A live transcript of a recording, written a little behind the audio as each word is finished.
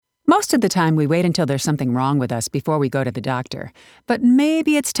Most of the time, we wait until there's something wrong with us before we go to the doctor. But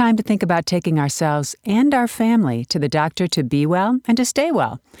maybe it's time to think about taking ourselves and our family to the doctor to be well and to stay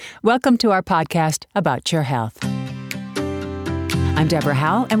well. Welcome to our podcast about your health. I'm Deborah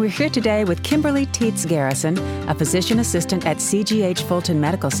Howell, and we're here today with Kimberly Teets Garrison, a physician assistant at CGH Fulton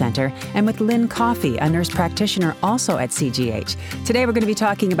Medical Center, and with Lynn Coffey, a nurse practitioner also at CGH. Today we're going to be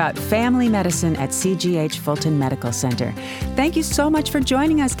talking about family medicine at CGH Fulton Medical Center. Thank you so much for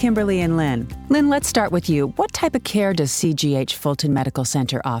joining us, Kimberly and Lynn. Lynn, let's start with you. What type of care does CGH Fulton Medical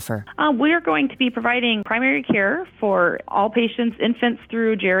Center offer? We are going to be providing primary care for all patients, infants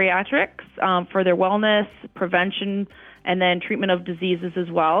through geriatrics, for their wellness, prevention, and then treatment of diseases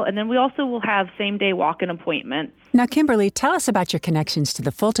as well. And then we also will have same-day walk-in appointments. Now, Kimberly, tell us about your connections to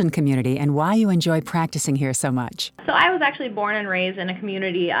the Fulton community and why you enjoy practicing here so much. So I was actually born and raised in a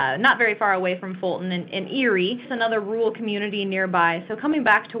community not very far away from Fulton in Erie. It's another rural community nearby. So coming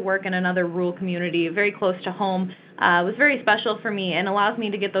back to work in another rural community very close to home was very special for me and allows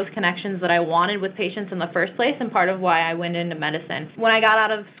me to get those connections that I wanted with patients in the first place, and part of why I went into medicine. When I got out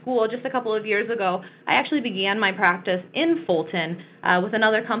of school just a couple of years ago, I actually began my practice in Fulton with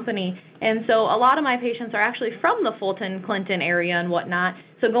another company. And so a lot of my patients are actually from the Fulton, Clinton area and whatnot.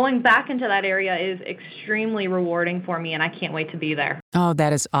 So going back into that area is extremely rewarding for me, and I can't wait to be there. Oh,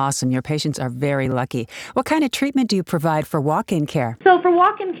 that is awesome. Your patients are very lucky. What kind of treatment do you provide for walk-in care? So for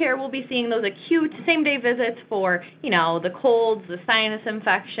walk-in care, we'll be seeing those acute same-day visits for, the colds, the sinus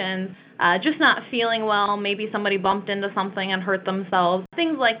infections, just not feeling well, maybe somebody bumped into something and hurt themselves,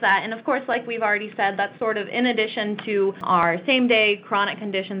 things like that. And of course, like we've already said, that's sort of in addition to our same-day chronic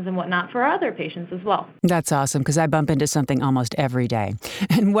conditions and whatnot for our other patients as well. That's awesome, because I bump into something almost every day.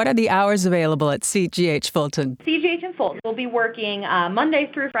 And what are the hours available at CGH Fulton? CGH and Fulton will be working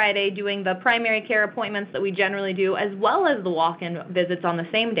Monday through Friday doing the primary care appointments that we generally do, as well as the walk-in visits on the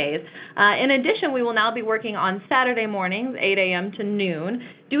same days. In addition, we will now be working on Saturday mornings, 8 a.m. to noon,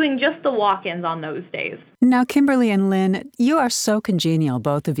 doing just the walk-ins on those days. Now, Kimberly and Lynn, you are so congenial,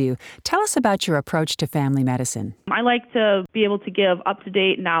 both of you. Tell us about your approach to family medicine. I like to be able to give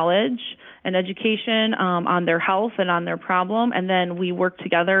up-to-date knowledge and education on their health and on their problem, and then we work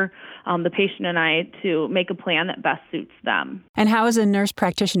together, the patient and I, to make a plan that best suits them. And how is a nurse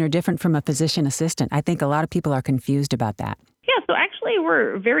practitioner different from a physician assistant? I think a lot of people are confused about that. Yeah, so actually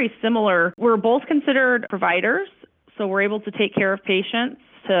we're very similar. We're both considered providers, so we're able to take care of patients,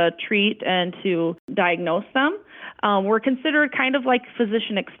 to treat and to diagnose them. We're considered kind of like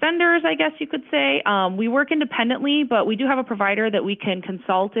physician extenders, I guess you could say. We work independently, but we do have a provider that we can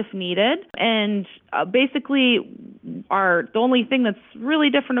consult if needed. And basically, the only thing that's really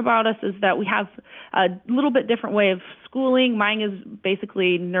different about us is that we have a little bit different way of schooling. Mine is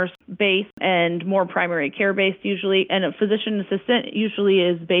basically nurse-based and more primary care-based usually, and a physician assistant usually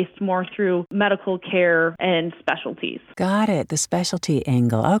is based more through medical care and specialties. Got it, the specialty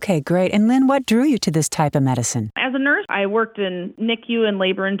angle. Okay, great. And Lynn, what drew you to this type of medicine? As a nurse, I worked in NICU and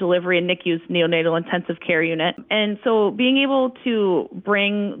labor and delivery, and NICU's neonatal intensive care unit. And so being able to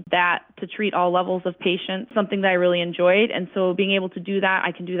bring that to treat all levels of patients, something that I really enjoyed. And so being able to do that,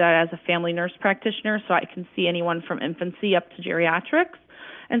 I can do that as a family nurse practitioner, so I can see anyone from infancy up to geriatrics.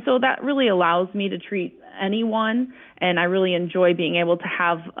 And so that really allows me to treat anyone, and I really enjoy being able to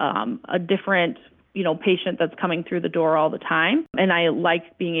have a different patient that's coming through the door all the time. And I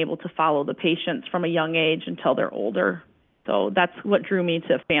like being able to follow the patients from a young age until they're older. So that's what drew me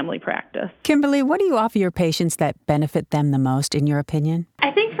to family practice. Kimberly, what do you offer your patients that benefit them the most, in your opinion?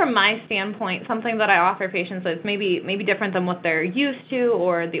 I think from my standpoint, something that I offer patients that's maybe different than what they're used to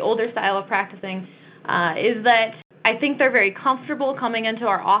or the older style of practicing is that I think they're very comfortable coming into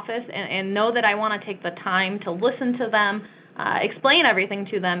our office and know that I want to take the time to listen to them, explain everything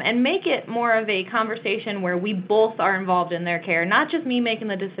to them, and make it more of a conversation where we both are involved in their care, not just me making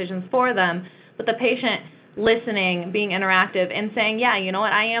the decisions for them, but the patient listening, being interactive, and saying, yeah, you know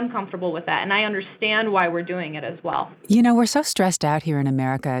what, I am comfortable with that, and I understand why we're doing it as well. We're so stressed out here in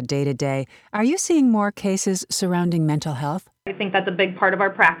America day to day. Are you seeing more cases surrounding mental health? I think that's a big part of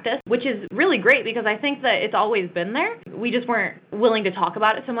our practice, which is really great because I think that it's always been there. We just weren't willing to talk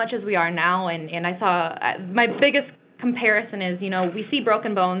about it so much as we are now, and I saw my biggest comparison is, we see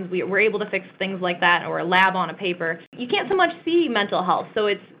broken bones, we're able to fix things like that, or a lab on a paper. You can't so much see mental health, so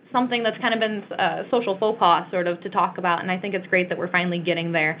it's something that's kind of been social faux pas sort of to talk about, and I think it's great that we're finally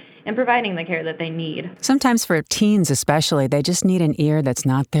getting there and providing the care that they need. Sometimes for teens especially, they just need an ear that's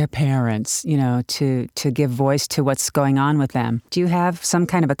not their parents, to give voice to what's going on with them. Do you have some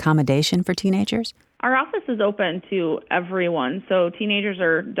kind of accommodation for teenagers? Our office is open to everyone, so teenagers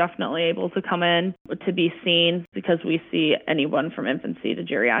are definitely able to come in to be seen because we see anyone from infancy to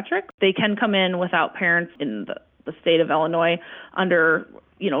geriatric. They can come in without parents in the state of Illinois under,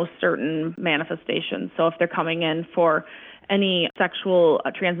 certain manifestations. So if they're coming in for any sexual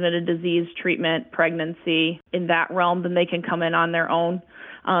transmitted disease treatment, pregnancy, in that realm, then they can come in on their own.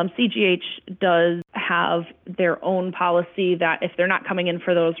 CGH does have their own policy that if they're not coming in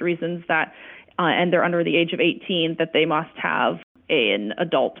for those reasons that and they're under the age of 18, that they must have an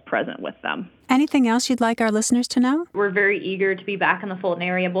adult present with them. Anything else you'd like our listeners to know? We're very eager to be back in the Fulton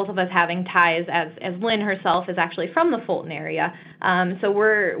area, both of us having ties, as Lynn herself is actually from the Fulton area. So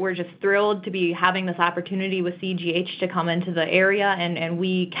we're just thrilled to be having this opportunity with CGH to come into the area, and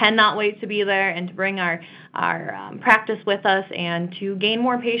we cannot wait to be there and to bring our practice with us and to gain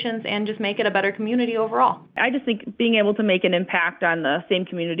more patients and just make it a better community overall. I just think being able to make an impact on the same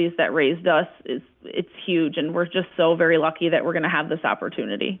communities that raised us it's huge, and we're just so very lucky that we're going to have this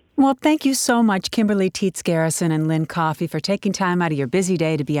opportunity. Well, thank you so much, Kimberly Teets Garrison and Lynn Coffey, for taking time out of your busy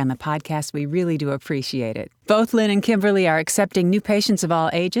day to be on the podcast. We really do appreciate it. Both Lynn and Kimberly are accepting new patients of all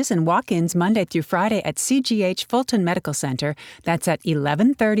ages and walk-ins Monday through Friday at CGH Fulton Medical Center. That's at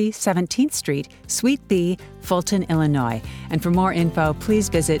 1130 17th Street, Suite B, Fulton, Illinois. And for more info, please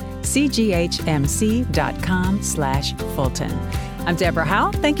visit cghmc.com/Fulton. I'm Deborah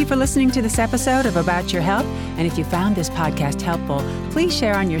Howell. Thank you for listening to this episode of About Your Health. And if you found this podcast helpful, please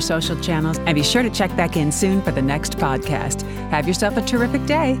share on your social channels and be sure to check back in soon for the next podcast. Have yourself a terrific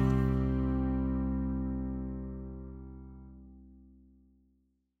day.